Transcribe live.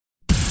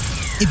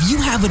If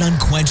you have an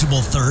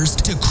unquenchable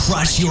thirst to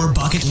crush your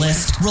bucket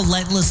list,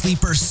 relentlessly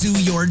pursue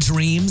your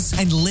dreams,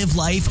 and live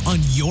life on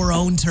your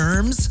own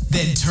terms,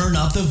 then turn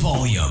up the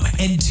volume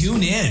and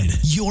tune in.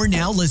 You're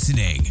now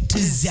listening to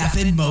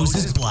Zeph and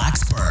Moses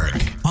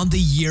Blacksburg on the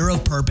Year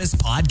of Purpose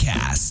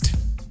podcast.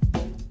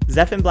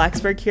 Zeph and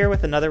Blacksburg here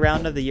with another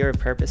round of the Year of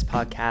Purpose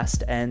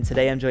podcast, and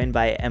today I'm joined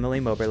by Emily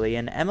Moberly,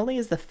 and Emily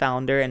is the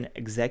founder and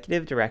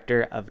executive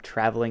director of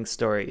Traveling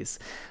Stories,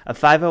 a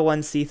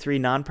 501c3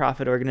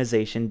 nonprofit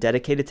organization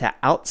dedicated to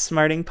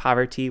outsmarting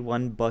poverty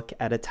one book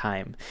at a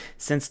time.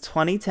 Since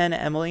 2010,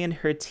 Emily and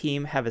her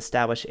team have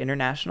established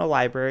international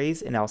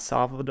libraries in El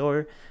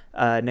Salvador,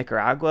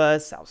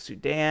 Nicaragua, South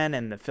Sudan,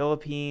 and the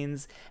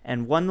Philippines,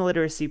 and one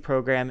literacy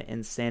program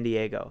in San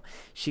Diego.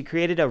 She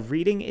created a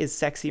Reading is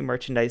Sexy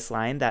merchandise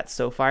line that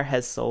so far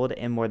has sold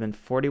in more than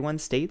 41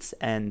 states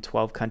and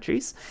 12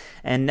 countries.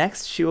 And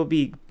next, she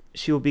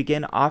will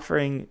begin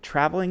offering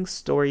Traveling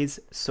Stories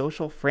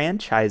social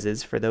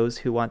franchises for those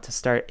who want to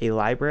start a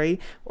library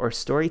or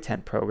story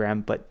tent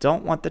program but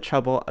don't want the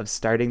trouble of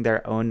starting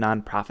their own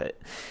nonprofit.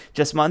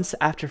 Just months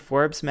after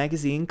Forbes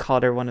magazine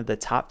called her one of the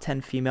top 10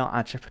 female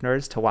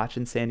entrepreneurs to watch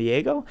in San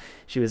Diego,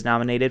 she was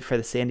nominated for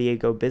the San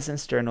Diego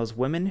Business Journal's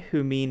Women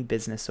Who Mean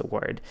Business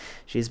Award.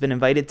 She's been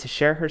invited to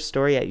share her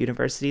story at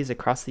universities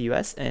across the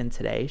U.S., and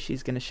today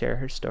she's going to share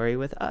her story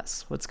with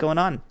us. What's going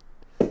on?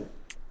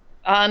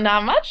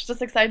 Not much.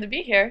 Just excited to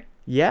be here.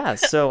 Yeah,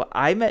 so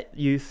I met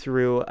you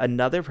through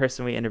another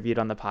person we interviewed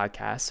on the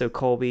podcast, so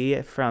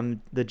Colby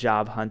from The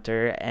Job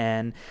Hunter,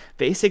 and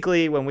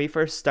basically when we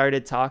first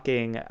started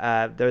talking,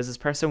 there was this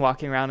person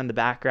walking around in the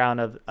background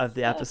of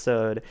the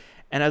episode,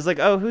 and I was like,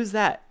 oh, who's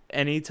that?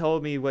 And he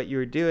told me what you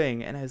were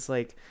doing, and I was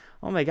like,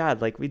 oh my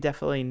God, like we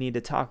definitely need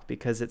to talk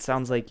because it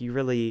sounds like you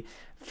really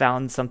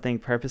found something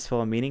purposeful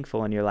and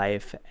meaningful in your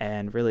life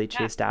and really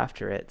chased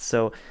after it.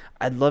 So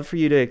I'd love for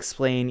you to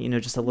explain,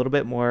 just a little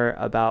bit more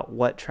about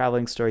what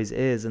Traveling Stories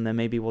is, and then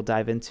maybe we'll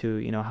dive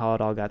into, how it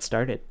all got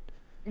started.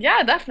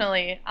 Yeah,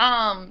 definitely.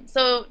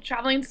 So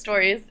Traveling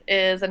Stories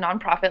is a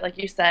nonprofit, like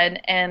you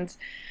said, and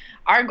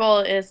our goal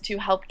is to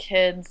help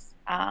kids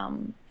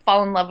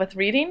fall in love with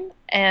reading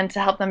and to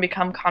help them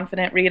become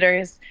confident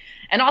readers,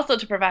 and also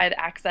to provide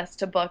access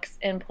to books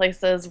in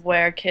places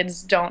where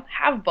kids don't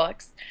have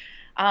books.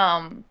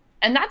 And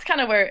that's kind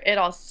of where it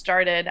all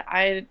started.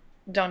 I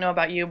don't know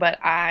about you, but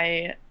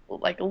I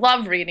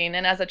love reading.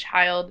 And as a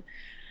child,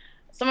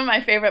 some of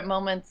my favorite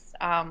moments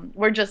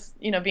were just,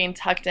 being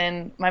tucked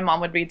in. My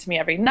mom would read to me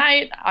every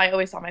night. I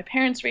always saw my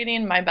parents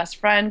reading. My best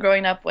friend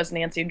growing up was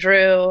Nancy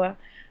Drew.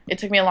 It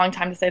took me a long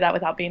time to say that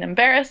without being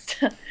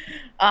embarrassed.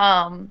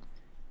 And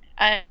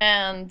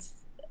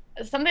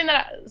something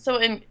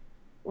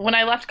when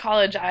I left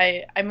college,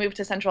 I moved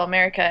to Central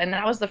America, and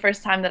that was the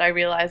first time that I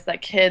realized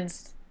that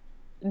kids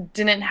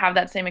didn't have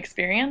that same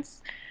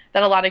experience,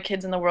 that a lot of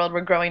kids in the world were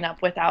growing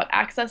up without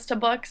access to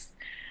books.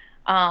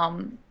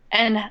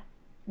 And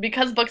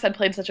because books had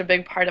played such a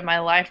big part of my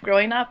life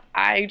growing up,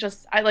 I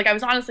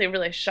was honestly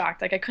really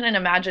shocked. Like I couldn't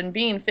imagine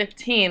being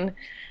 15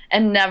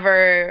 and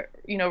never,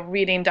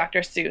 reading Dr.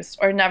 Seuss,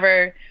 or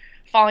never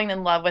falling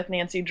in love with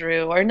Nancy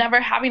Drew, or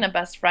never having a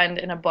best friend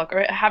in a book,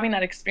 or having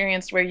that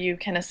experience where you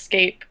can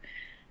escape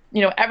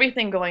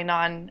everything going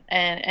on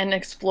and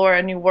explore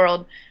a new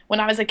world.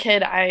 When I was a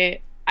kid, I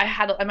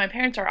had, my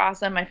parents are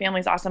awesome, my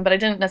family's awesome, but I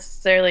didn't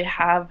necessarily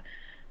have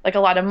a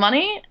lot of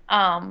money.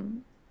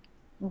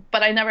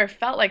 But I never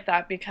felt like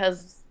that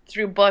because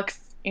through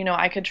books,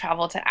 I could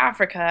travel to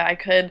Africa, I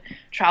could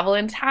travel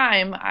in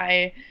time,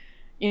 I,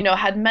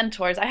 had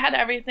mentors, I had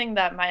everything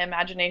that my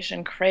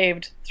imagination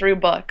craved through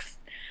books.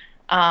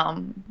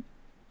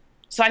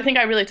 So I think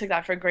I really took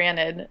that for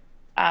granted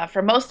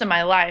for most of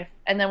my life.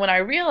 And then when I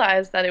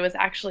realized that it was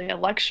actually a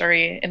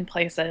luxury in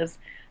places,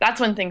 that's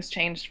when things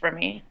changed for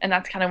me. And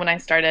that's kind of when I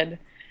started,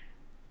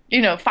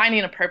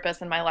 finding a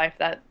purpose in my life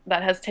that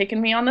has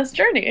taken me on this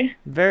journey.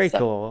 Very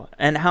cool.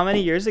 And how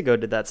many years ago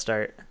did that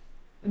start?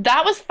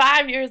 That was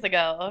 5 years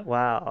ago.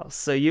 Wow.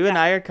 So you and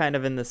I are kind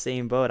of in the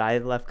same boat. I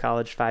left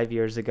college 5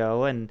 years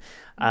ago, and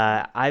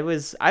I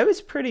was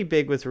pretty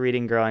big with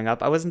reading growing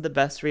up. I wasn't the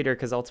best reader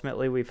because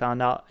ultimately we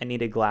found out I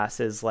needed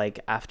glasses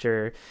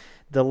after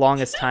the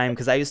longest time,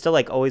 because I used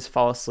to always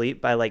fall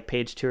asleep by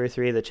page 2 or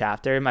 3 of the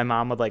chapter. My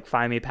mom would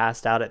find me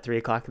passed out at 3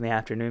 o'clock in the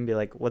afternoon and be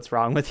like, what's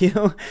wrong with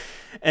you?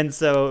 And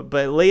so,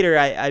 but later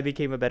I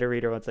became a better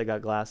reader once I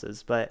got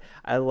glasses. But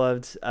I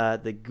loved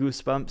the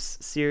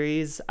Goosebumps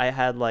series. I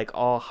had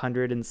all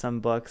 100 and some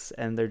books,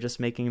 and they're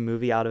just making a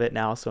movie out of it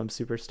now, so I'm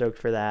super stoked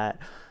for that.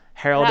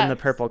 Harold and the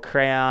Purple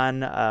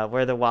Crayon,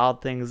 Where the Wild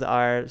Things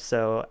Are.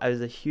 So I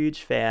was a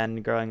huge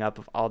fan growing up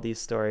of all these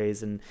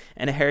stories, and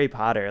Harry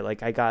Potter.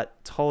 I got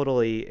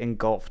totally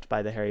engulfed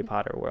by the Harry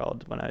Potter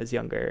world when I was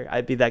younger.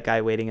 I'd be that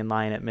guy waiting in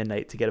line at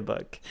midnight to get a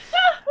book.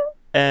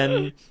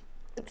 And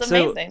it's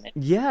amazing.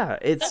 Yeah,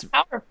 it's so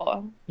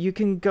powerful. You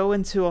can go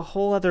into a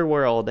whole other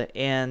world,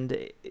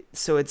 and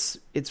so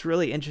it's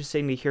really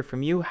interesting to hear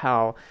from you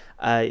how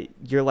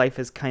your life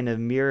has kind of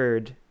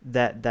mirrored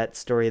that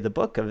story of the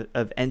book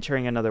of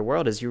entering another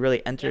world, as you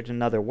really entered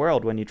another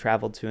world when you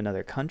traveled to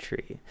another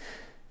country.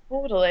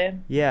 Totally.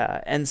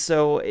 Yeah, and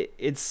so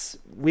it's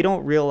we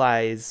don't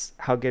realize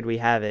how good we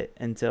have it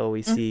until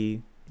we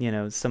see,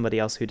 somebody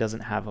else who doesn't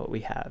have what we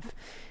have.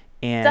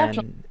 And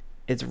Definitely.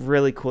 it's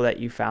really cool that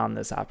you found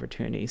this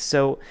opportunity.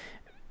 So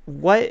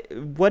what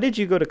did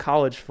you go to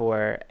college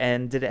for,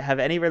 and did it have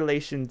any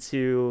relation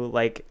to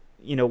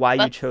why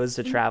you chose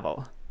to That's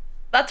travel?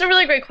 that's a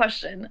really great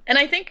question. And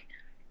I think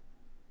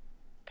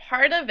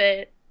part of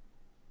it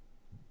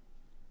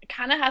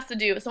kind of has to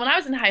do. So when I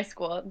was in high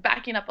school,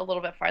 backing up a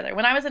little bit farther,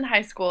 when I was in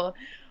high school,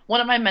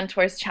 one of my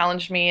mentors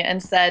challenged me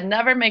and said,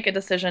 "Never make a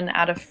decision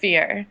out of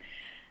fear."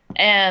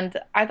 And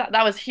I thought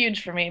that was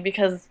huge for me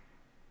because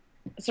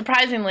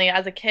surprisingly,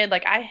 as a kid,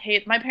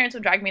 my parents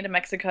would drag me to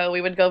Mexico.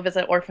 We would go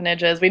visit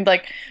orphanages. We'd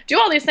do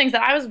all these things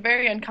that I was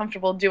very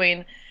uncomfortable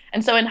doing.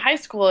 And so in high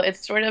school, it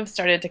sort of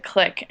started to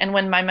click. And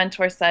when my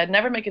mentor said,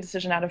 "Never make a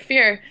decision out of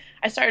fear,"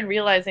 I started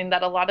realizing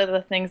that a lot of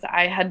the things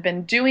I had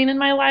been doing in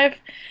my life,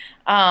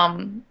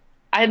 I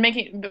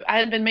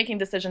had been making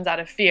decisions out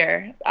of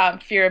fear,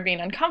 fear of being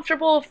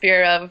uncomfortable,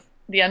 fear of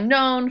the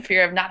unknown,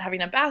 fear of not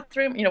having a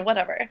bathroom,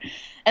 whatever.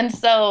 And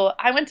so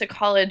I went to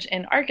college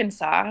in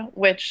Arkansas,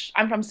 which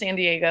I'm from San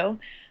Diego.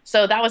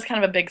 So that was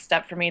kind of a big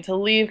step for me to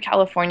leave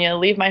California,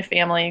 leave my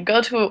family,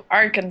 go to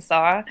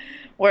Arkansas,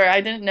 where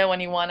I didn't know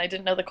anyone, I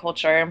didn't know the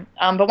culture.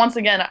 But once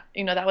again,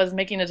 that was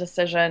making a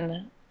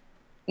decision,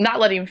 not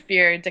letting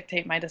fear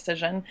dictate my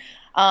decision.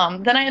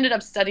 Then I ended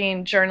up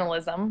studying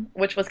journalism,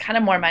 which was kind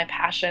of more my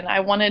passion. I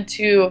wanted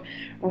to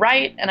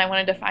write and I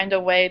wanted to find a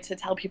way to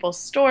tell people's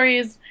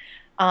stories.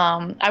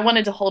 I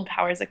wanted to hold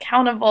powers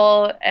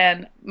accountable,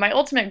 and my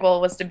ultimate goal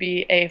was to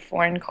be a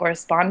foreign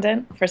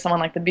correspondent for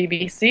someone like the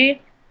BBC.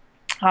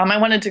 I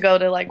wanted to go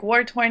to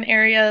war-torn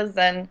areas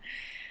and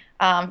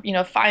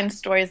find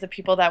stories of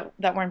people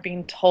that weren't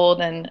being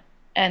told and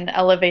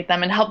elevate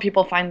them and help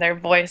people find their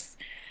voice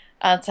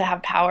to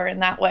have power in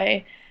that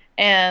way.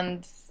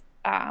 And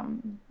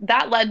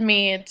that led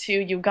me to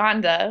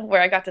Uganda,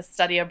 where I got to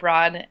study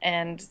abroad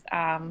and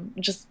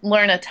just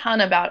learn a ton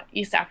about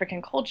East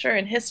African culture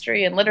and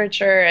history and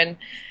literature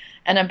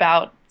and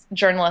about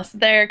journalists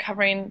there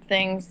covering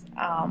things.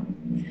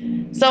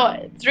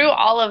 So through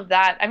all of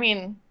that, I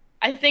mean,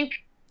 I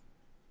think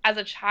as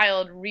a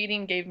child,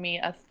 reading gave me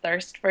a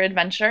thirst for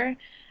adventure.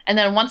 And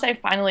then once I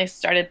finally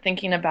started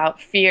thinking about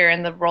fear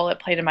and the role it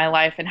played in my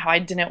life and how I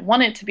didn't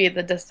want it to be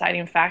the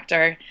deciding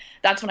factor,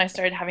 that's when I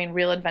started having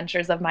real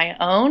adventures of my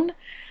own.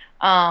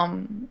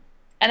 And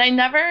I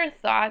never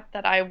thought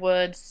that I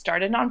would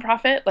start a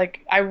nonprofit.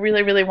 I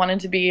really, really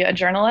wanted to be a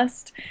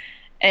journalist.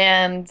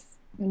 And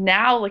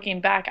now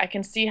looking back, I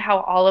can see how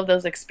all of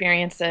those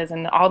experiences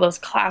and all those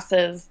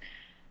classes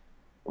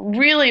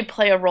really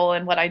play a role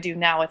in what I do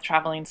now with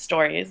traveling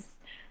stories.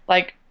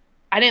 I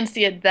didn't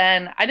see it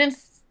then.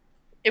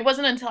 It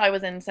wasn't until I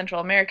was in Central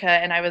America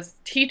and I was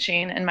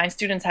teaching and my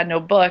students had no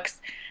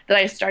books that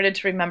I started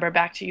to remember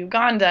back to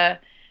Uganda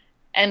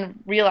and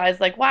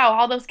realized wow,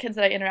 all those kids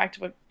that I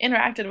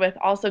interacted with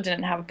also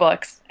didn't have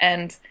books.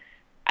 And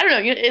I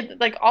don't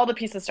know, all the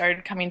pieces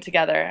started coming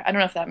together. I don't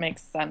know if that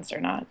makes sense or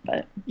not,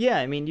 but Yeah,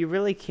 I mean, you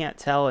really can't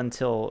tell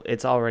until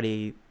it's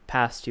already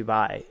passed you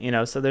by,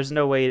 so there's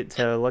no way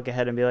to look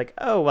ahead and be like,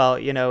 oh, well,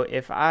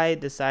 if I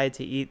decide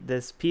to eat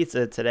this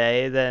pizza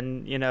today,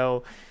 then,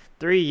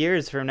 3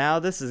 years from now,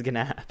 this is going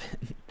to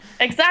happen.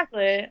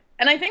 Exactly.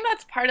 And I think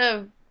that's part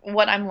of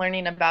what I'm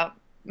learning about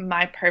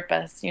my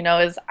purpose,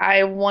 is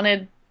I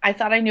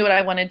thought I knew what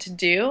I wanted to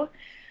do.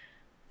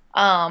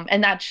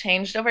 And that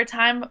changed over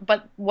time.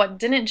 But what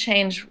didn't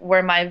change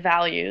were my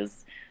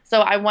values. So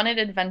I wanted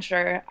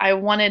adventure. I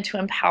wanted to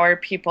empower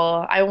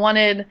people. I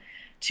wanted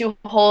to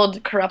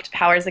hold corrupt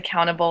powers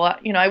accountable.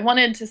 I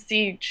wanted to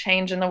see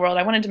change in the world.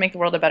 I wanted to make the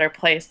world a better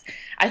place.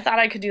 I thought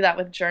I could do that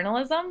with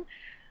journalism.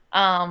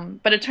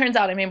 But it turns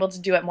out I'm able to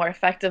do it more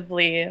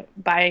effectively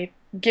by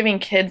giving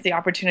kids the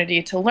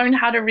opportunity to learn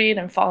how to read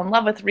and fall in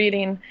love with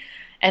reading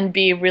and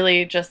be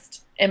really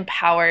just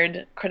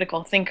empowered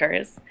critical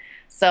thinkers.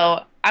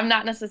 So I'm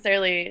not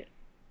necessarily,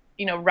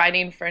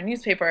 writing for a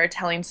newspaper or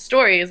telling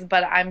stories,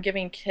 but I'm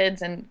giving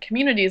kids and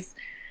communities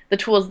the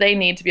tools they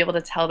need to be able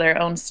to tell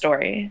their own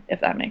story, if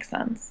that makes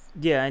sense.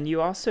 Yeah, and you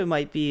also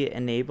might be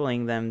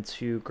enabling them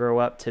to grow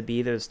up to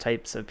be those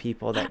types of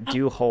people that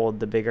do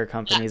hold the bigger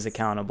companies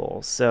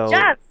accountable. So,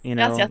 Yes,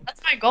 yes,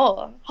 that's my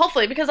goal.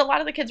 Hopefully, because a lot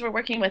of the kids we're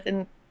working with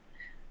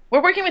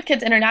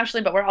kids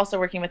internationally, but we're also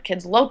working with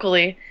kids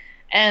locally.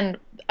 And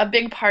a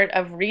big part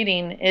of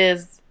reading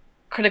is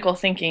critical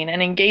thinking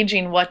and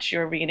engaging what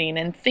you're reading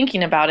and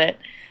thinking about it.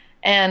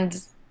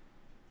 And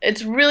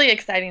it's really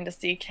exciting to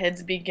see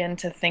kids begin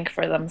to think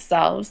for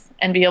themselves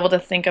and be able to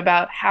think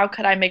about how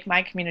could I make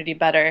my community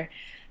better.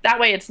 That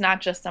way it's not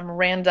just some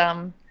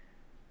random,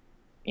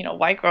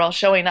 white girl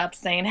showing up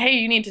saying, hey,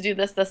 you need to do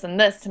this, this, and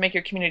this to make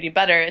your community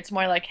better. It's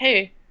more like,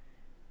 hey,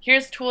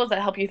 here's tools that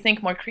help you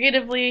think more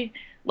creatively,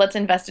 let's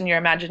invest in your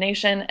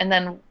imagination. And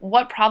then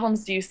what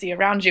problems do you see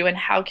around you, and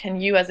how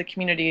can you as a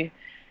community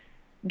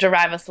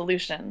derive a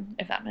solution,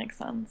 if that makes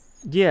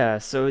sense? Yeah,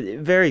 so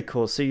very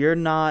cool. So you're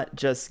not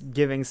just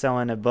giving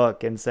someone a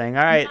book and saying,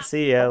 "All right,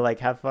 see ya, like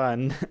have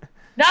fun."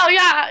 No,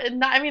 yeah.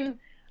 I mean,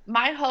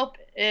 my hope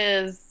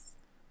is,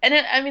 and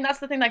I mean, that's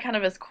the thing that kind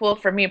of is cool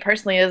for me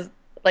personally is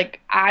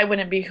like, I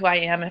wouldn't be who I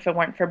am if it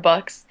weren't for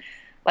books.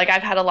 Like,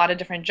 I've had a lot of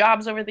different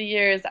jobs over the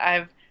years.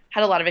 I've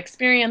had a lot of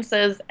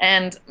experiences,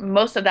 and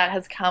most of that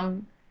has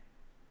come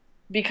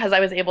because I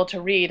was able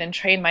to read and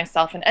train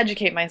myself and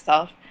educate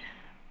myself.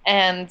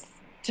 And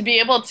to be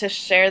able to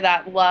share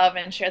that love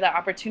and share that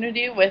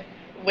opportunity with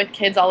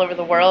kids all over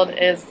the world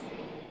is,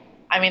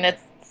 I mean,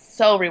 it's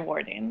so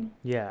rewarding.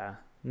 Yeah.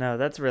 No,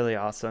 that's really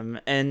awesome.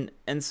 And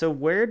so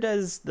where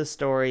does the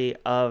story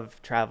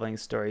of Traveling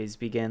Stories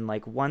begin?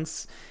 Like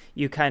once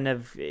you kind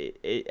of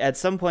at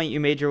some point you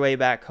made your way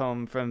back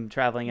home from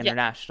traveling Yeah.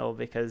 international,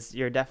 because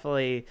you're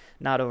definitely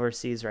not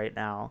overseas right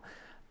now.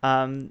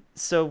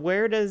 So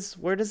where does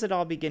it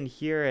all begin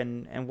here,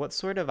 and what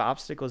sort of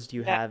obstacles do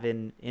you Yeah. have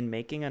in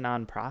making a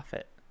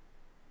nonprofit?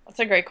 That's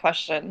a great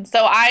question.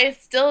 So I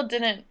still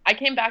didn't, I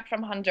came back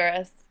from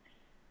Honduras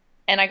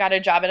and I got a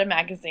job at a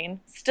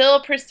magazine,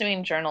 still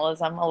pursuing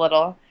journalism a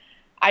little.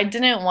 I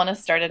didn't want to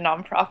start a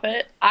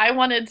nonprofit. I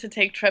wanted to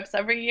take trips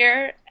every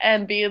year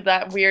and be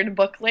that weird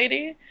book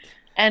lady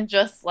and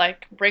just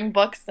like bring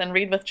books and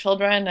read with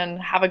children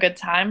and have a good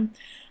time.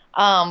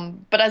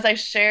 But as I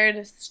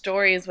shared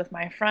stories with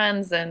my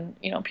friends and,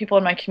 people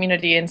in my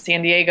community in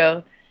San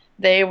Diego,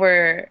 they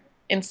were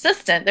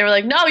insistent. They were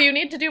like, "No, you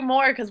need to do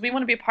more because we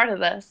want to be part of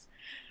this."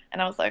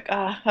 And I was like,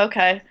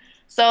 okay.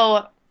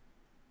 So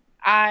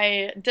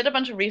I did a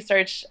bunch of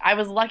research. I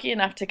was lucky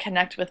enough to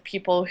connect with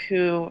people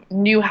who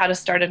knew how to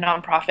start a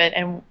nonprofit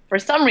and for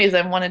some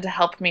reason wanted to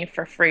help me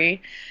for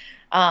free.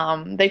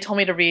 They told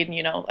me to read,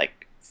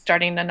 like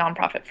starting a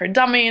nonprofit for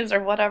dummies or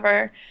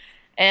whatever.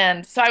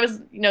 And so I was,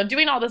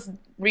 doing all this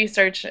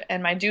research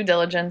and my due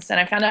diligence, and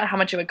I found out how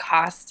much it would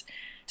cost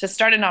to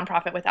start a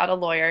nonprofit without a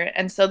lawyer.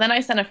 And so then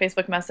I sent a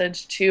Facebook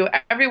message to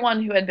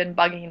everyone who had been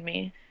bugging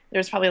me.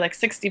 There's probably like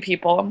 60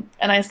 people.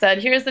 And I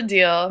said, "Here's the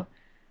deal.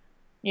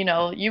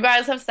 You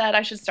guys have said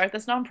I should start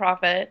this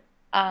nonprofit.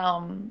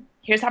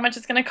 Here's how much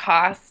it's going to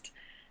cost."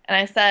 And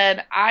I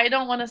said, "I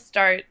don't want to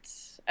start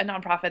a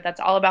nonprofit that's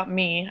all about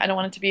me. I don't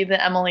want it to be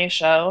the Emily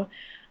show.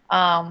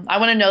 I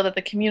want to know that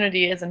the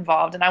community is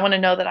involved, and I want to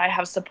know that I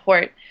have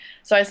support."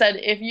 So I said,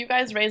 "If you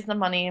guys raise the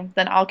money,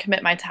 then I'll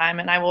commit my time,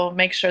 and I will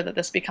make sure that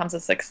this becomes a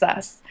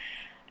success."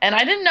 And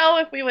I didn't know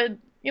if we would,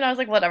 I was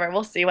like, whatever,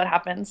 we'll see what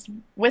happens.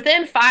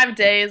 Within 5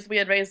 days, we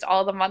had raised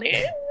all the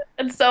money.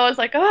 And so I was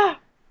like, oh,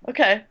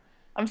 okay,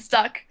 I'm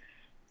stuck.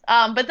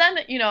 But then,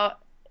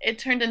 it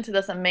turned into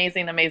this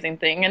amazing, amazing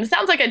thing. And it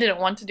sounds like I didn't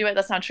want to do it.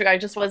 That's not true. I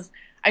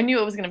knew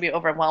it was going to be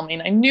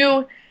overwhelming. I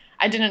knew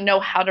I didn't know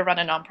how to run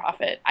a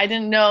nonprofit. I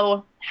didn't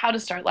know how to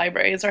start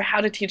libraries or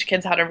how to teach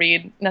kids how to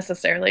read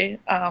necessarily.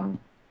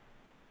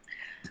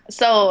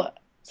 So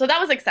that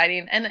was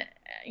exciting. And,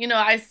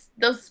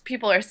 those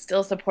people are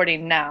still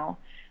supporting now,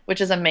 which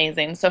is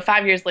amazing. So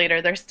 5 years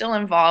later, they're still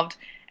involved,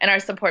 and our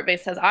support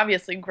base has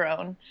obviously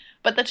grown.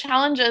 But the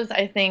challenges,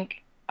 I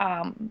think,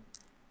 in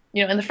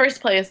the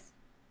first place,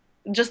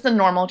 just the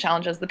normal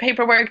challenges, the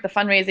paperwork, the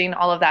fundraising,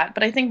 all of that.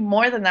 But I think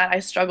more than that, I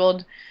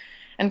struggled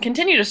and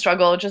continue to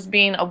struggle just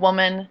being a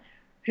woman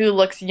who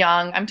looks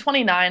young. I'm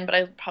 29, but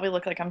I probably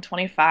look like I'm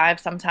 25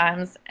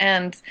 sometimes.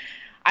 And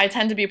I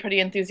tend to be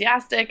pretty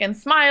enthusiastic and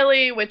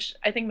smiley, which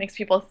I think makes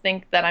people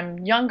think that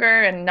I'm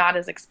younger and not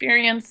as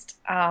experienced.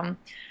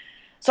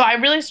 So I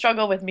really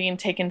struggle with being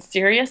taken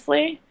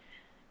seriously.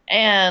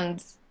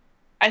 And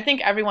I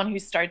think everyone who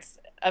starts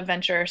a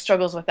venture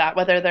struggles with that,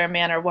 whether they're a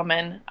man or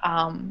woman.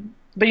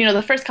 But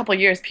the first couple of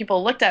years,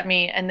 people looked at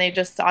me and they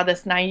just saw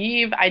this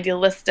naive,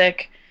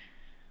 idealistic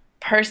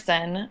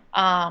person,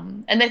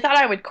 and they thought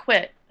I would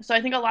quit. So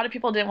I think a lot of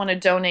people didn't want to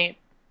donate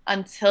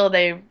until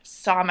they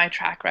saw my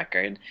track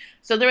record.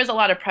 So there was a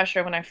lot of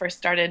pressure when I first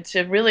started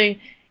to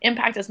really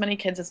impact as many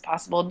kids as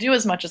possible, do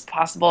as much as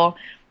possible.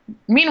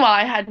 Meanwhile,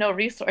 I had no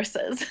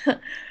resources.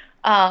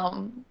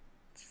 um,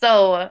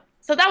 so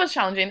that was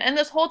challenging. And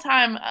this whole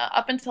time,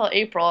 up until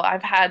April,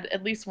 I've had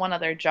at least one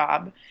other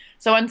job.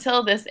 So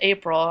until this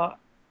April,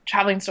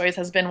 Traveling Stories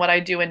has been what I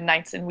do in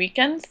nights and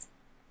weekends.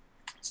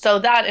 So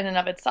that in and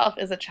of itself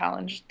is a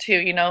challenge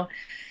too.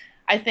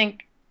 I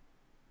think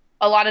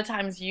a lot of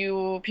times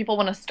people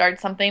want to start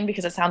something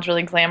because it sounds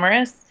really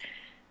glamorous,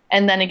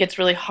 and then it gets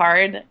really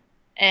hard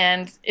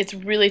and it's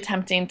really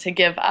tempting to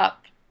give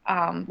up.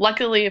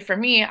 Luckily for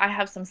me, I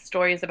have some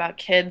stories about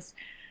kids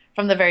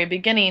from the very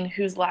beginning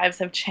whose lives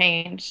have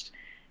changed.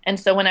 And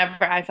so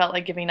whenever I felt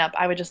like giving up,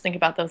 I would just think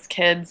about those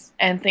kids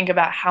and think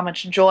about how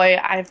much joy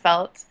I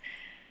felt.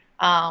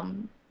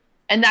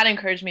 And that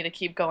encouraged me to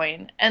keep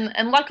going.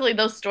 And luckily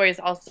those stories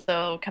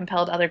also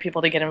compelled other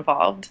people to get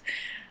involved.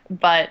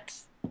 But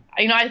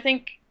I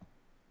think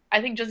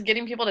just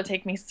getting people to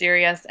take me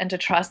serious and to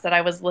trust that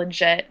I was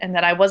legit and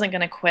that I wasn't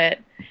going to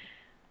quit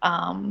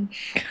Um,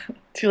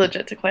 too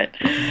legit to quit.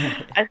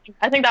 I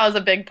think that was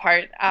a big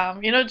part.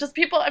 Just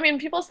people, I mean,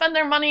 people spend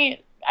their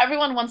money,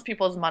 everyone wants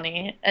people's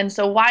money. And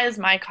so why is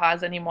my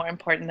cause any more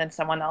important than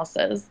someone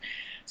else's?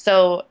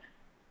 So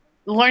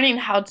learning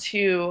how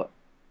to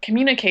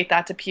communicate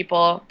that to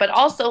people, but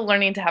also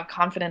learning to have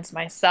confidence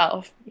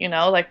myself,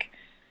 like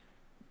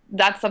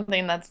that's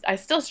something I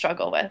still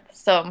struggle with.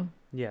 So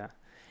Yeah.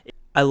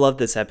 I love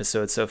this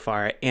episode so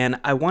far, and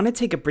I want to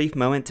take a brief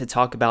moment to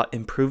talk about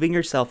improving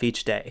yourself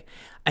each day.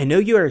 I know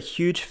you are a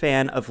huge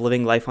fan of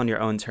living life on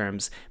your own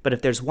terms, but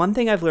if there's one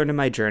thing I've learned in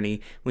my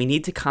journey, we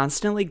need to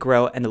constantly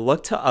grow and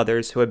look to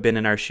others who have been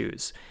in our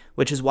shoes,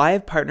 which is why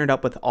I've partnered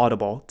up with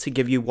Audible to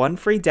give you one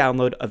free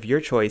download of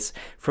your choice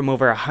from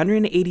over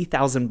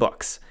 180,000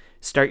 books.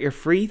 Start your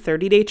free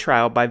 30-day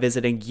trial by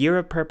visiting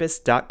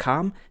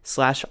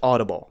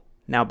yearofpurpose.com/audible.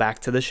 Now back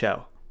to the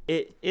show.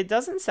 It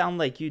doesn't sound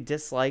like you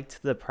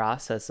disliked the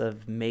process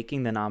of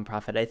making the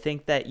nonprofit. I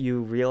think that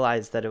you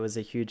realized that it was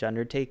a huge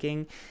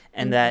undertaking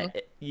and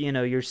that, you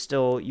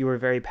were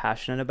very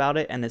passionate about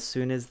it. And as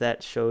soon as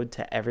that showed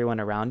to everyone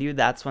around you,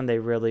 that's when they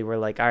really were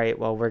like, all right,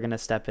 well, we're going to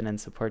step in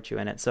and support you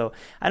in it. So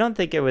I don't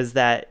think it was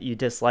that you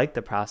disliked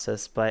the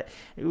process, but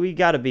we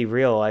got to be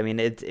real. I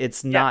mean,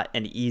 it's not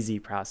an easy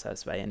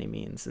process by any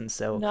means. And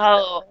so,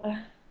 no,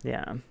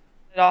 yeah,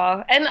 at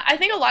all. And I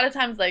think a lot of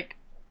times, like,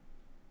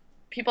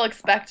 people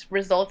expect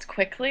results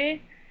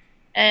quickly.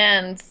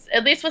 And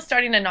at least with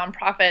starting a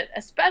nonprofit,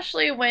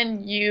 especially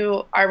when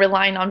you are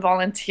relying on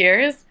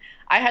volunteers,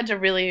 I had to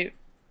really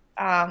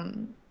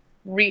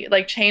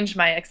change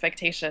my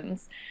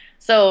expectations.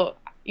 So,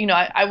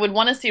 I would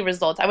want to see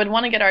results. I would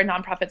want to get our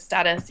nonprofit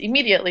status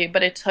immediately,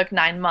 but it took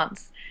 9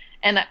 months.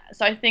 And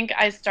so I think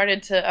I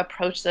started to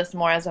approach this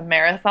more as a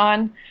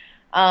marathon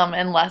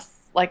and less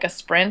like a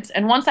sprint.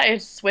 And once I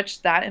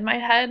switched that in my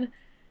head,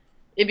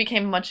 it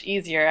became much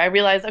easier. I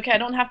realized, okay, I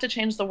don't have to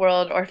change the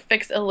world or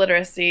fix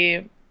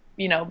illiteracy,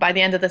 by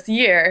the end of this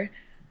year.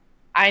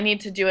 I need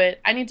to do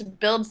it. I need to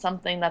build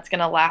something that's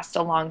going to last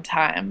a long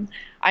time.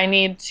 I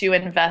need to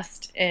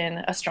invest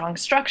in a strong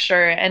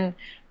structure. And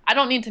I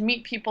don't need to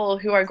meet people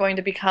who are going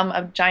to become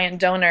a giant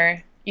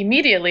donor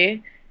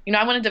immediately.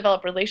 I want to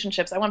develop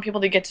relationships. I want people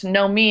to get to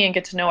know me and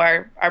get to know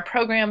our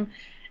program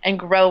and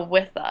grow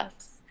with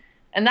us.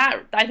 And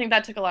I think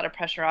that took a lot of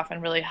pressure off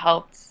and really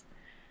helped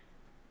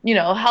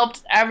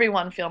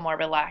everyone feel more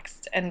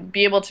relaxed and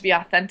be able to be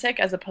authentic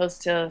as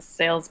opposed to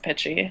sales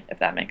pitchy, if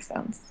that makes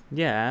sense.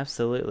 Yeah,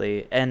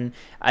 absolutely. And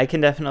I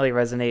can definitely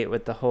resonate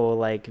with the whole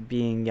like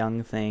being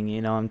young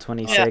thing. I'm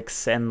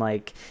 26 and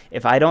like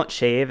if I don't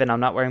shave and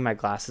I'm not wearing my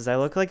glasses, I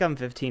look like I'm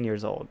 15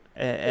 years old.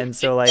 And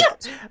so like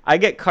I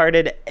get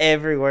carded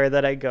everywhere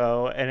that I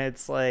go, and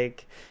it's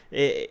like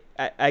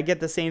I get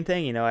the same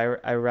thing.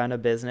 I run a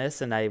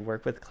business and I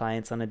work with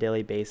clients on a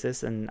daily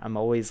basis, and I'm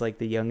always like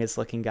the youngest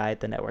looking guy at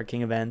the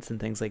networking events and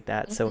things like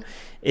that. So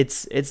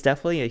it's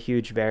definitely a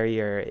huge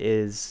barrier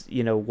is,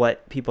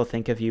 what people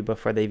think of you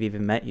before they've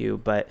even met you.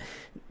 But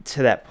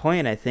to that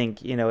point, I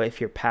think, if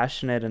you're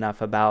passionate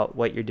enough about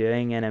what you're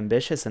doing and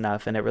ambitious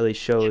enough and it really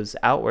shows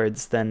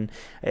outwards, then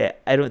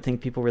I don't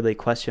think people really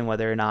question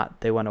whether or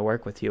not they want to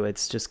work with you.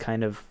 It's just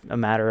kind of a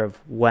matter of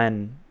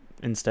when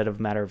instead of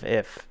a matter of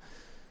if.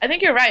 I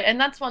think you're right. And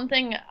that's one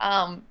thing,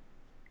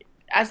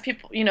 as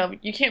people,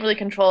 you can't really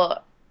control,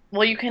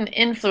 well, you can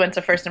influence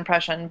a first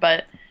impression,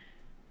 but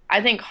I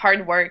think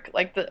hard work,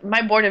 like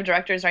my board of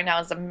directors right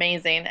now is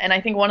amazing. And I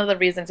think one of the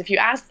reasons, if you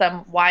ask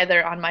them why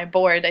they're on my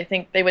board, I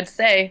think they would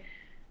say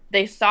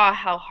they saw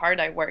how hard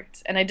I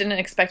worked. And I didn't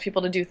expect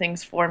people to do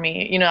things for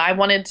me. I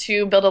wanted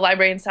to build a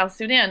library in South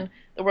Sudan,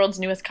 the world's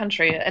newest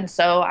country. And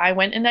so I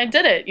went and I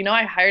did it.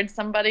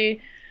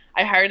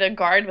 I hired a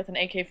guard with an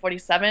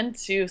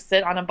AK-47 to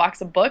sit on a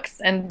box of books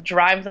and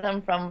drive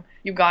them from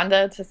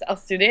Uganda to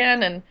South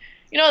Sudan. And,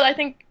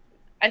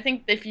 I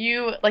think if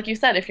you, like you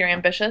said, if you're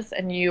ambitious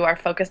and you are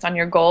focused on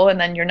your goal and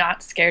then you're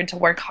not scared to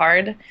work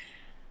hard,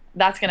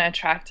 that's going to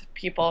attract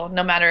people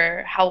no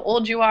matter how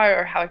old you are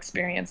or how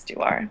experienced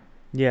you are.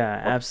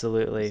 Yeah,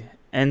 absolutely.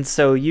 And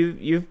so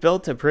you've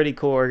built a pretty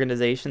cool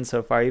organization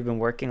so far. You've been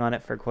working on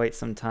it for quite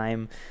some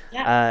time.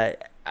 Yes.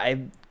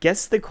 I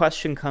guess the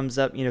question comes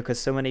up, because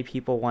so many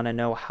people want to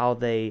know how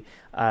they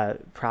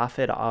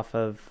profit off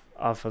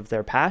of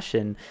their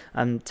passion.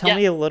 Tell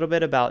me a little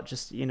bit about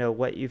just,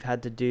 what you've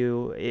had to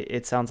do.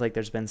 It sounds like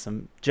there's been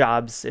some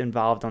jobs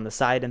involved on the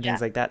side and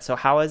things like that. So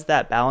how has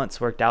that balance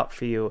worked out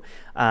for you,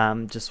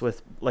 just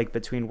with like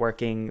between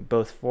working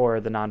both for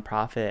the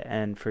nonprofit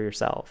and for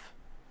yourself?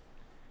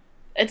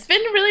 It's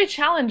been really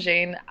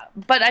challenging,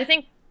 but I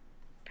think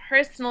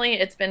personally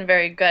it's been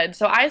very good.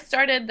 So I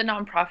started the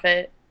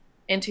nonprofit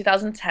in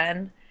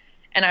 2010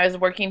 and I was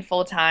working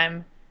full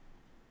time.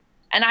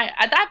 And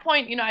at that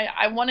point,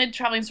 I wanted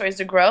Traveling Stories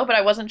to grow, but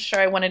I wasn't sure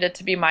I wanted it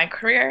to be my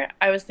career.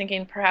 I was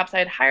thinking perhaps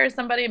I'd hire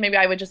somebody, maybe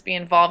I would just be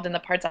involved in the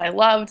parts I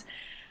loved.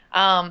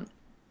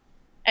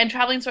 And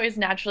Traveling Stories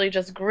naturally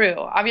just grew.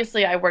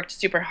 Obviously, I worked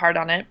super hard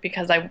on it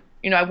because I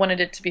wanted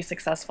it to be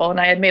successful, and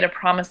I had made a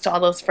promise to all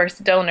those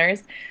first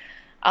donors.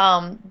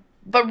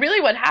 But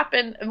really what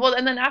happened, well,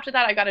 and then after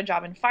that, I got a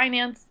job in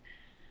finance.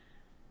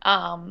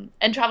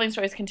 And Traveling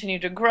Stories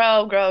continued to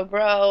grow.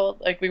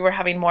 Like we were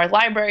having more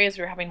libraries,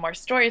 we were having more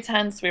story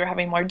tents, we were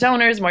having more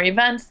donors, more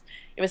events.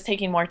 It was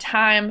taking more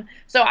time.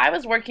 So I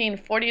was working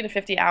 40 to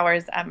 50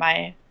 hours at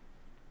my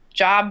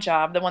job,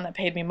 the one that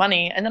paid me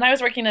money. And then I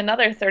was working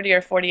another 30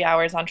 or 40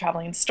 hours on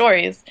Traveling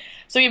Stories.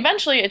 So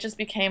eventually it just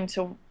became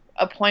to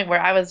a point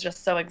where I was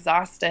just so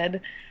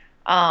exhausted.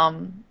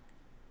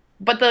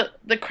 But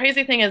the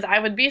crazy thing is I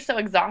would be so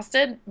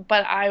exhausted,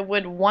 but I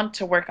would want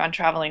to work on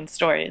Traveling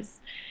Stories.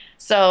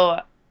 So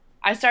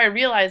I started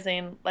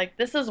realizing, like,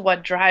 this is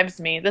what drives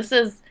me. And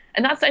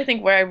that's, I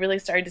think, where I really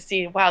started to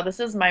see, wow, this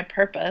is my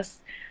purpose.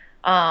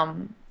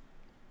 And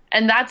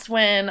that's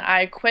when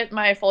I quit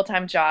my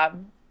full-time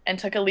job and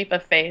took a leap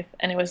of faith.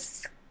 And it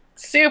was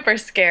super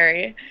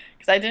scary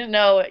because I didn't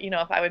know,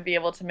 if I would be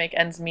able to make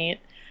ends meet.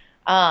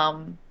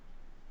 But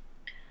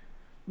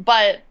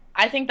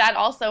I think that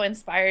also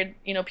inspired,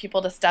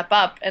 people to step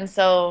up. And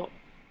so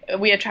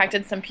we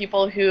attracted some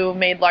people who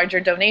made larger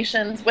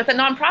donations. With a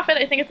nonprofit,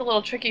 I think it's a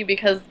little tricky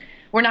because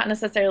we're not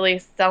necessarily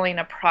selling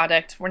a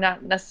product. We're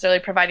not necessarily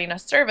providing a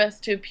service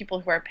to people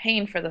who are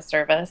paying for the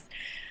service.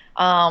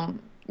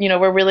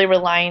 We're really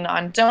relying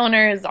on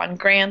donors, on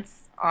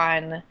grants,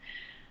 on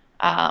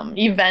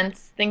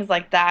events, things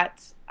like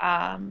that.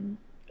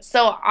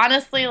 So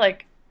honestly,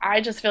 like, I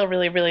just feel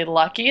really, really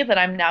lucky that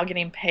I'm now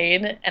getting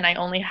paid and I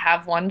only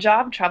have one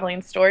job,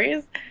 Traveling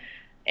Stories.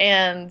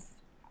 And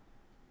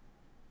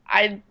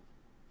I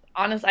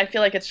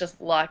feel like it's just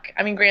luck.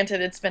 I mean,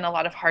 granted, it's been a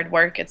lot of hard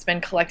work. It's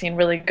been collecting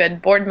really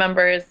good board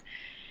members.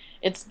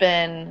 It's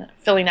been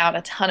filling out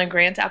a ton of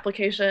grant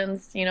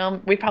applications.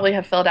 We probably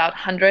have filled out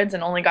hundreds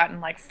and only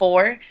gotten like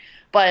 4.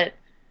 But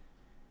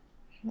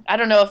I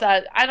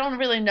don't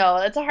really know.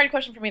 It's a hard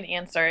question for me to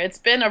answer. It's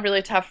been a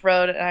really tough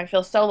road, and I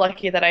feel so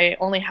lucky that I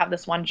only have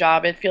this one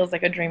job. It feels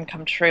like a dream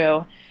come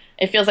true.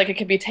 It feels like it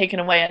could be taken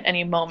away at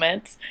any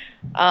moment.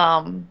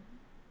 And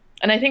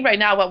I think right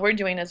now what we're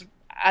doing is,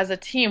 as a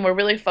team, we're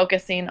really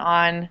focusing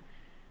on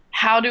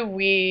how do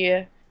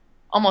we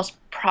almost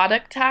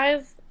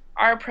productize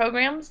our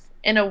programs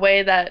in a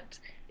way that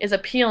is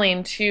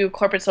appealing to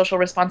corporate social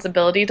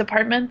responsibility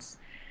departments,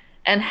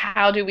 and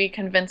how do we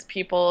convince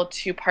people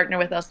to partner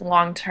with us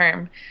long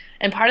term.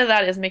 And part of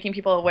that is making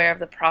people aware of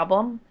the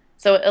problem.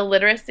 So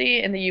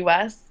illiteracy in the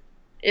US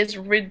is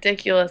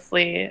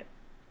ridiculously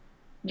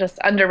just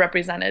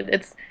underrepresented.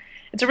 It's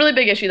a really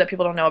big issue that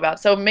people don't know about.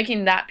 So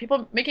making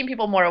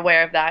people more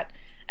aware of that,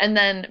 and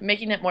then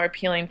making it more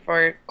appealing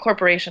for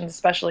corporations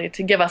especially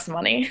to give us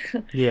money.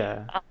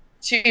 Yeah.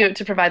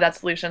 to provide that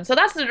solution. So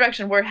that's the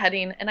direction we're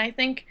heading. And I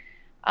think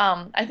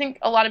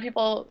a lot of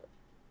people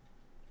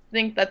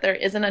think that there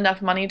isn't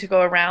enough money to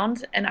go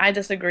around, and I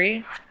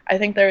disagree. I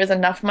think there is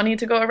enough money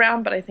to go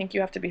around, but I think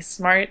you have to be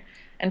smart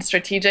and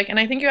strategic, and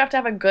I think you have to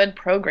have a good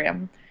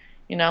program,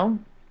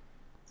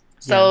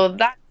 So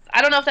Yeah.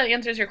 I don't know if that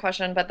answers your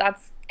question, but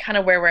that's kind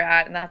of where we're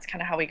at, and that's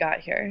kind of how we got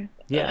here.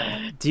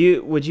 Yeah.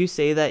 Would you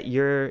say that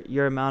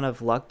your amount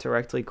of luck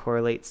directly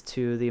correlates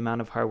to the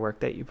amount of hard work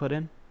that you put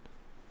in?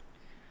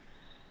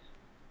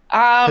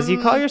 Because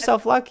you call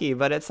yourself lucky,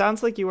 but it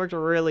sounds like you worked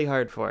really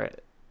hard for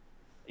it.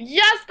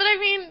 Yes, but I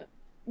mean,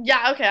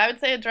 yeah, okay, I would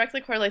say it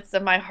directly correlates to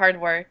my hard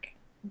work.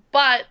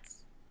 But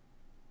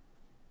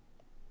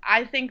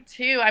I think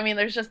too, I mean,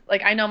 there's just,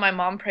 like, I know my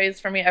mom prays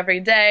for me every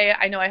day.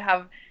 I know I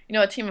have,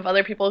 a team of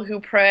other people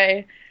who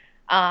pray.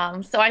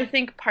 So I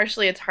think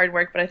partially it's hard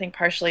work, but I think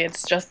partially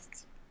it's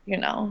just, I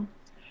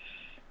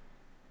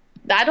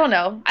don't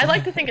know. I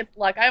like to think it's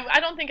luck. I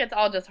don't think it's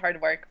all just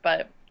hard work,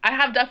 but I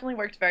have definitely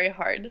worked very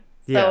hard.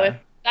 So if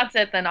that's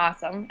it, then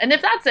awesome. And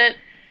if that's it,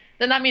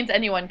 then that means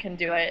anyone can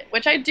do it,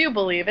 which I do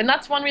believe. And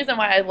that's one reason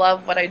why I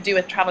love what I do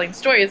with Traveling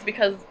Stories,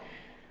 because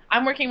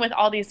I'm working with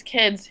all these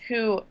kids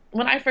who,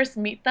 when I first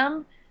meet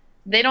them,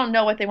 they don't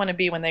know what they want to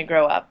be when they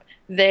grow up.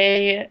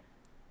 The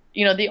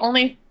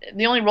only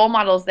role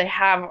models they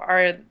have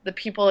are the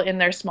people in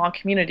their small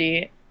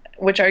community,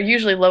 which are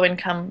usually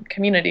low-income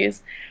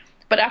communities.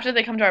 But after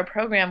they come to our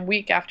program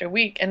week after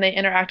week and they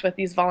interact with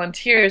these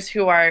volunteers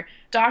who are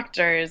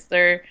doctors,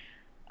 they're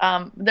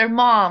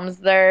moms,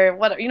 they're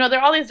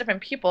all these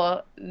different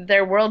people.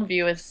 Their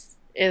worldview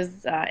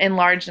is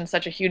enlarged in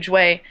such a huge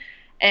way,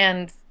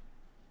 and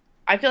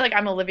I feel like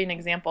I'm a living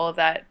example of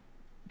that.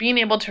 Being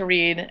able to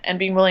read and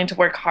being willing to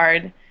work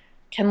hard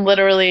can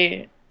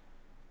literally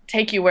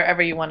take you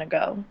wherever you want to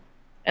go.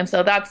 And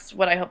so that's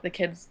what I hope the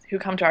kids who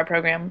come to our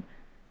program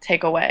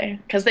take away,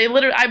 because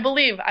I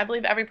believe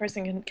every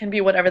person can be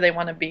whatever they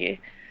want to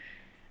be,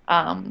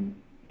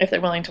 if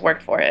they're willing to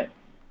work for it.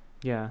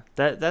 Yeah,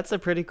 that's a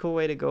pretty cool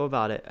way to go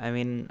about it. I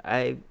mean,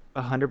 I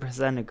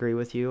 100% agree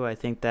with you. I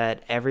think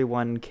that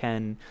everyone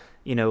can,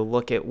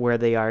 look at where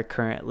they are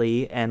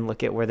currently and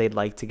look at where they'd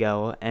like to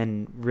go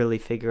and really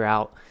figure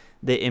out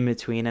the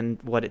in-between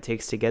and what it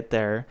takes to get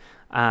there.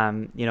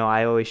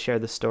 I always share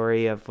the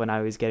story of when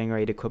I was getting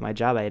ready to quit my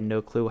job. I had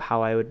no clue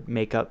how I would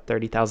make up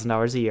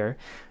 $30,000 a year.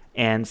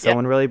 And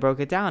someone really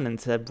broke it down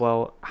and said,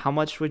 well, how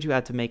much would you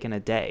have to make in a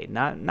day?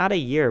 Not a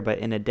year, but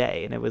in a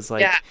day. And it was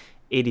like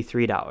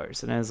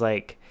 $83. And I was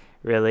like,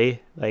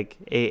 really? Like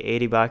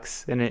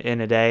 $80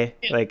 in a day?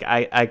 Like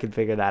I could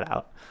figure that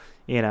out,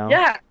 you know?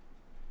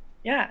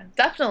 Yeah,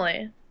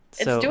 definitely.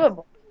 It's So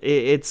doable.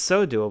 it's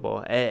so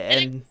doable.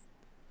 And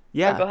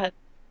Oh, go ahead.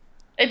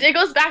 It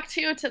goes back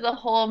to the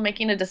whole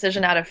making a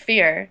decision out of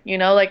fear, you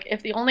know, like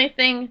if the only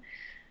thing,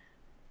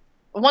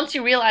 once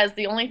you realize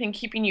the only thing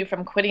keeping you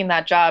from quitting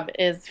that job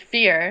is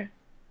fear,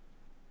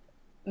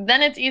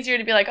 then it's easier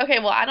to be like, okay,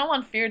 well, I don't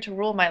want fear to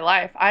rule my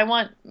life. I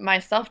want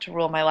myself to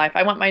rule my life.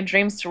 I want my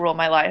dreams to rule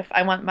my life.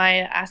 I want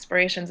my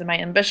aspirations and my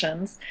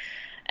ambitions.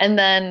 And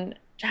then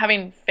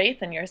having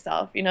faith in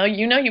yourself, you know,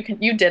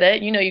 you did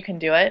it, you know, you can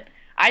do it.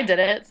 I did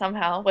it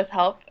somehow with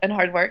help and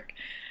hard work.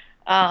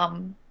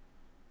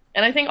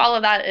 And I think all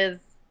of that is,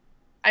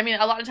 I mean,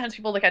 a lot of times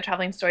people look at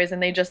traveling stories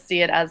and they just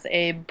see it as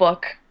a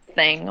book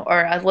thing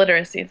or a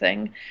literacy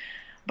thing.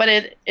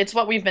 But it's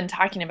what we've been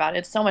talking about.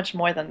 It's so much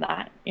more than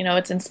that. You know,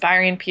 it's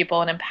inspiring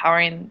people and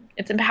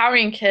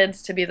empowering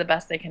kids to be the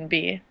best they can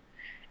be.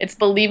 It's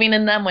believing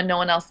in them when no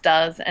one else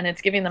does, and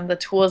it's giving them the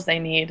tools they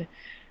need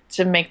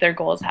to make their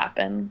goals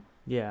happen.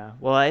 Yeah,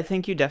 well, I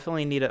think you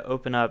definitely need to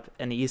open up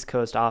an East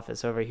Coast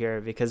office over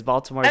here because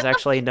Baltimore is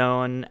actually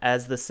known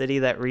as the city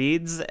that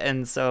reads,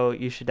 and so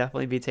you should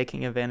definitely be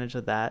taking advantage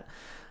of that.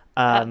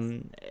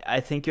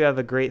 I think you have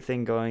a great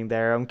thing going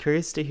there. I'm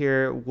curious to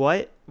hear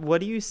what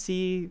do you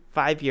see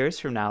 5 years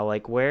from now?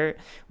 Like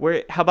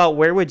how about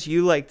where would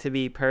you like to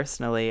be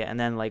personally, and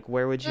then like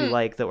where would you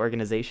like the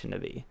organization to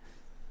be?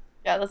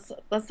 Yeah,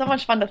 that's so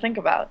much fun to think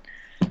about.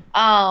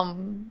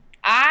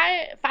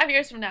 5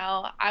 years from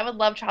now, I would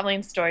love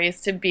Traveling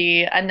Stories to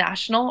be a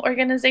national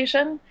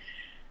organization.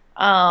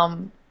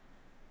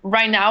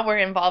 Right now, we're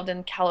involved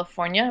in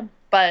California,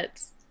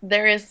 but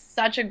there is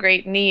such a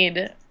great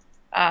need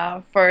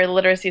for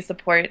literacy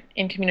support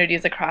in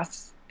communities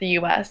across the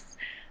U.S.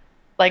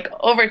 Like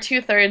over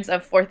 2/3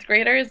 of fourth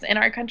graders in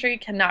our country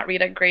cannot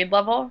read at grade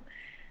level,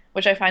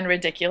 which I find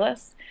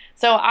ridiculous.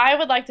 So I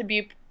would like to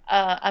be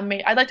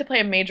I'd like to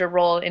play a major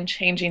role in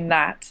changing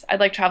that.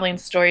 I'd like Traveling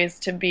Stories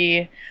to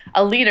be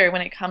a leader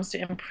when it comes to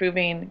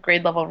improving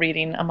grade level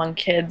reading among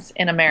kids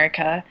in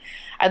America.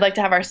 I'd like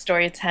to have our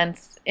story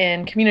tents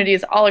in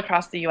communities all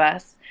across the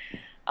U.S.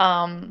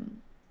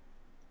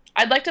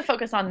 I'd like to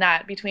focus on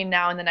that between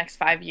now and the next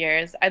 5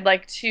 years. I'd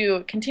like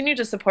to continue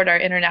to support our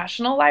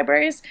international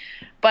libraries,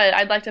 but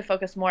I'd like to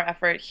focus more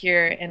effort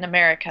here in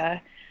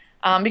America.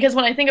 Because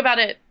when I think about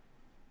it,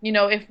 you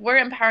know, if we're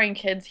empowering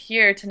kids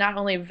here to not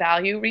only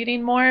value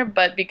reading more,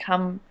 but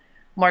become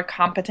more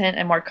competent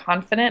and more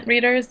confident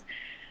readers,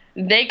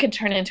 they could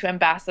turn into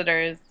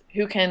ambassadors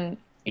who can,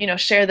 you know,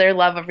 share their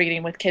love of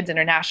reading with kids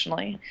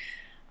internationally.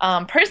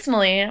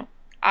 Personally,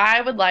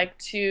 I would like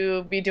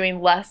to be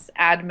doing less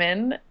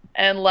admin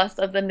and less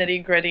of the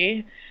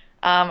nitty-gritty.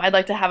 I'd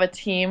like to have a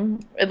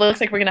team. It looks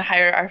like we're going to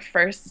hire our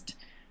first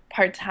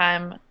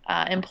part-time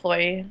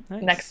employee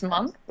next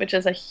month, which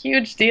is a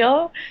huge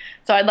deal.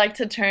 So I'd like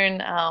to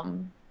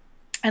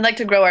I'd like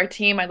to grow our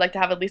team. I'd like to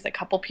have at least a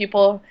couple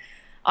people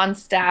on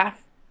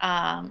staff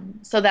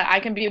so that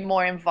I can be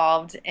more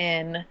involved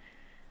in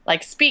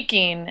like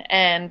speaking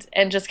and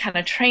just kind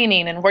of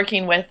training and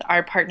working with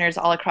our partners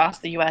all across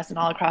the U.S. and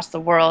all across the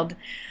world.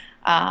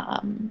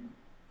 And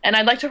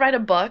I'd like to write a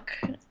book,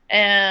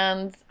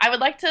 and I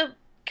would like to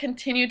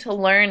continue to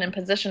learn and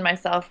position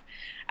myself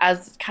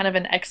as kind of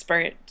an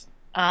expert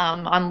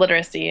on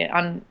literacy,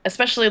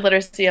 especially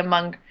literacy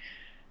among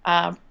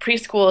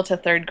preschool to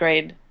third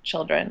grade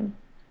children.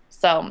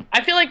 So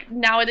I feel like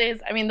nowadays,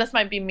 I mean, this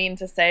might be mean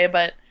to say,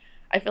 but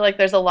I feel like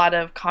there's a lot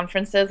of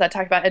conferences that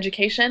talk about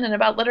education and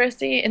about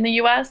literacy in the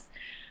U.S.,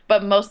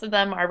 but most of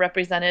them are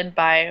represented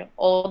by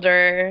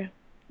older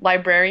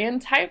librarian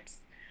types.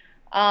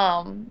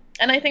 And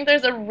I think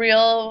there's a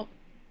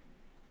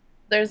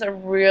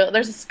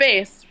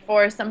space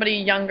for somebody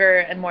younger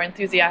and more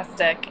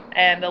enthusiastic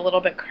and a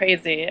little bit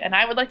crazy, and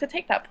I would like to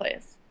take that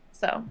place.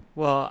 So,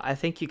 well, I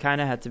think you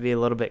kind of have to be a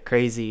little bit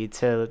crazy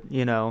to,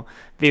 you know,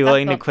 be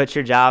willing to quit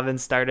your job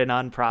and start a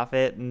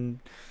nonprofit and,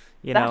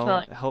 you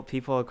know, help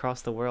people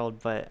across the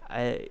world. But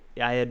I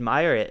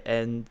admire it,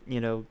 and,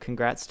 you know,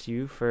 congrats to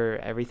you for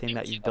everything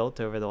that you've built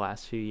over the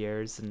last few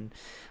years. And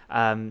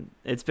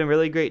it's been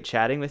really great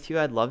chatting with you.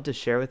 I'd love to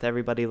share with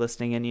everybody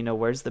listening in, you know,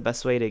 where's the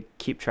best way to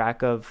keep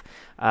track of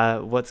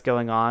what's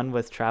going on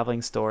with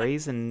Traveling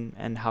Stories,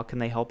 and how can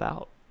they help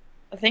out?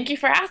 Thank you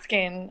for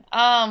asking.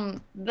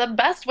 The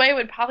best way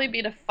would probably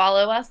be to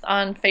follow us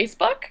on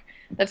Facebook.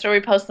 That's where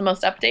we post the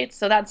most updates.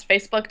 So that's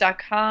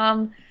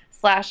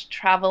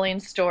facebook.com/traveling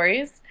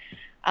stories.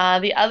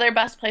 The other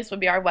best place would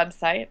be our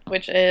website,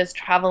 which is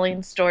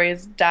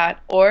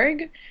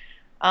travelingstories.org.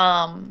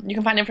 You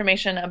can find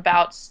information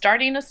about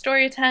starting a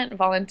story tent,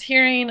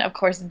 volunteering, of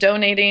course,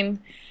 donating.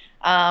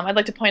 I'd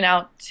like to point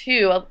out,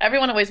 too,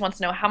 everyone always wants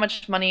to know how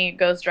much money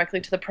goes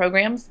directly to the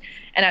programs.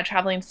 And at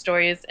Traveling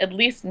Stories, at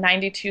least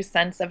 92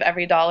 cents of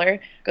every dollar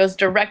goes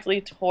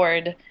directly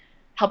toward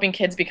helping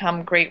kids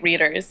become great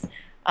readers.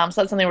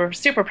 So that's something we're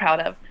super proud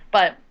of.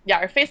 But yeah,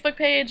 our Facebook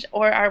page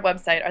or our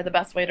website are the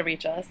best way to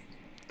reach us.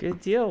 Good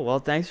deal. Well,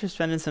 thanks for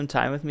spending some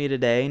time with me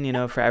today.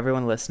 And, for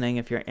everyone listening,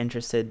 if you're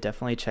interested,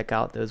 definitely check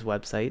out those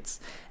websites.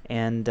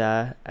 And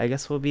I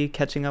guess we'll be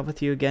catching up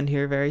with you again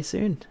here very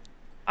soon.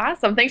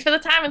 Awesome. Thanks for the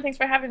time and thanks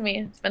for having me.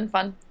 It's been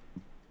fun.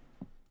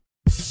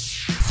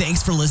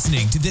 Thanks for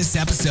listening to this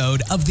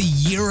episode of the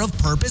Year of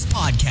Purpose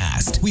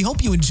podcast. We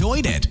hope you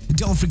enjoyed it.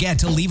 Don't forget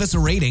to leave us a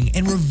rating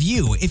and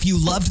review if you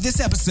loved this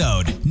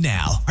episode.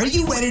 Now, are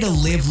you ready to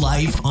live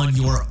life on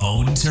your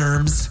own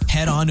terms?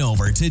 Head on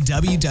over to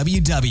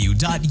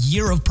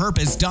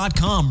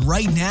www.yearofpurpose.com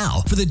right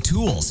now for the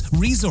tools,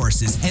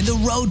 resources, and the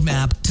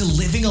roadmap to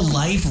living a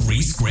life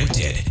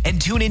rescripted. And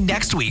tune in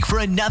next week for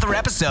another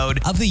episode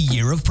of the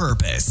Year of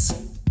Purpose.